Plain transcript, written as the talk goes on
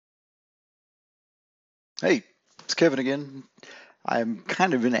Hey, it's Kevin again. I'm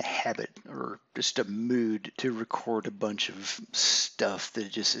kind of in a habit or just a mood to record a bunch of stuff that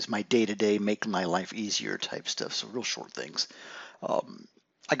just is my day to day, making my life easier type stuff. So, real short things. Um,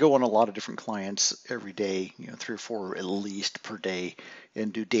 I go on a lot of different clients every day, 3 or 4 at least per day,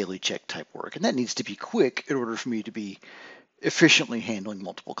 and do daily check type work. And that needs to be quick in order for me to be efficiently handling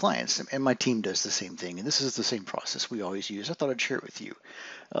multiple clients. And my team does the same thing. And this is the same process we always use. I thought I'd share it with you.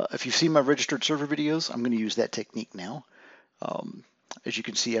 If you've seen my registered server videos, I'm going to use that technique now. Um, as you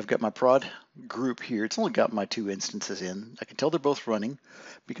can see, I've got my prod group here. It's only got my 2 instances in. I can tell they're both running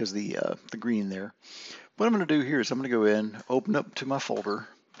because the green there. What I'm going to do here is I'm going to go in, open up to my folder.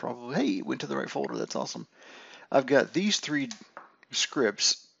 Probably, hey, it went to the right folder. That's awesome. I've got these 3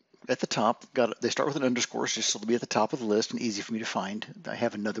 scripts at the top. They start with an underscore, just so they'll be at the top of the list and easy for me to find. I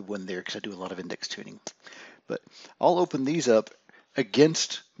have another one there because I do a lot of index tuning. But I'll open these up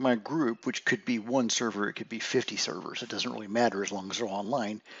against my group, which could be one server, it could be 50 servers. It doesn't really matter as long as they're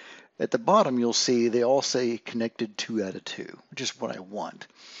online. At the bottom, you'll see they all say connected 2 out of 2, which is what I want.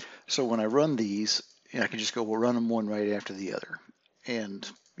 So when I run these, I can just go, we'll run them one right after the other. And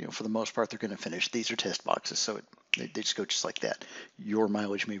for the most part, they're going to finish. These are test boxes, so they just go just like that. Your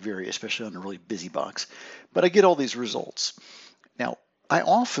mileage may vary, especially on a really busy box. But I get all these results. Now, I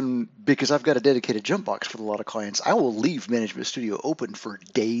often, because I've got a dedicated jump box for a lot of clients, I will leave Management Studio open for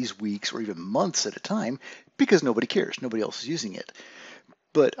days, weeks, or even months at a time because nobody cares. Nobody else is using it.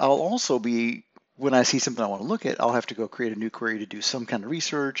 But I'll also be, when I see something I want to look at, I'll have to go create a new query to do some kind of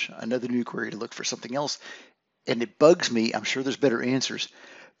research, another new query to look for something else. And it bugs me. I'm sure there's better answers,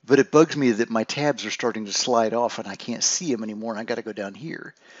 but it bugs me that my tabs are starting to slide off and I can't see them anymore. And I got to go down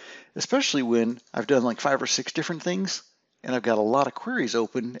here, especially when I've done like 5 or 6 different things and I've got a lot of queries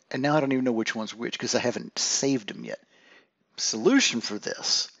open, and now I don't even know which one's which because I haven't saved them yet. Solution for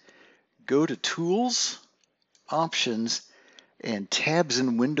this: go to Tools, Options, and Tabs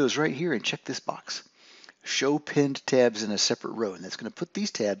in Windows right here, and check this box. Show pinned tabs in a separate row, and that's going to put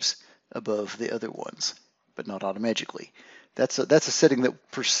these tabs above the other ones, but not automatically. That's a setting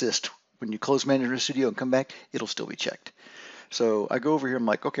that persists. When you close Management Studio and come back, it'll still be checked. So I go over here, I'm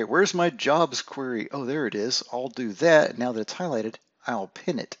like, okay, where's my jobs query? Oh, there it is. I'll do that. Now that it's highlighted, I'll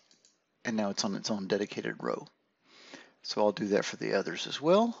pin it. And now it's on its own dedicated row. So I'll do that for the others as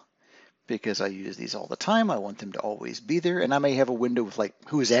well, because I use these all the time. I want them to always be there. And I may have a window with like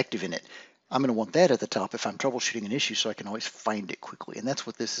who is active in it. I'm going to want that at the top if I'm troubleshooting an issue so I can always find it quickly. And that's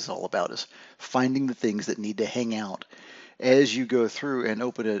what this is all about, is finding the things that need to hang out as you go through and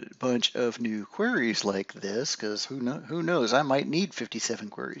open a bunch of new queries like this, because who knows, I might need 57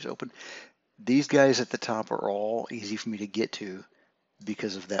 queries open. These guys at the top are all easy for me to get to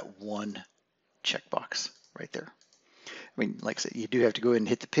because of that one checkbox right there. I mean, like I said, you do have to go ahead and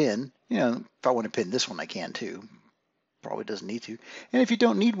hit the pin. If I want to pin this one, I can too. Probably doesn't need to. And if you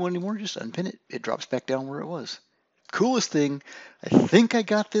don't need one anymore, just unpin it. It drops back down where it was. Coolest thing, I think I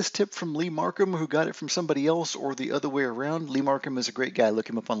got this tip from Lee Markum, who got it from somebody else, or the other way around. Lee Markum is a great guy. Look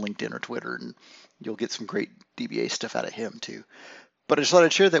him up on LinkedIn or Twitter, and you'll get some great DBA stuff out of him too. But I just thought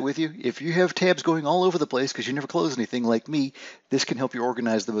I'd share that with you. If you have tabs going all over the place because you never close anything like me, this can help you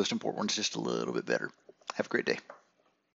organize the most important ones just a little bit better. Have a great day.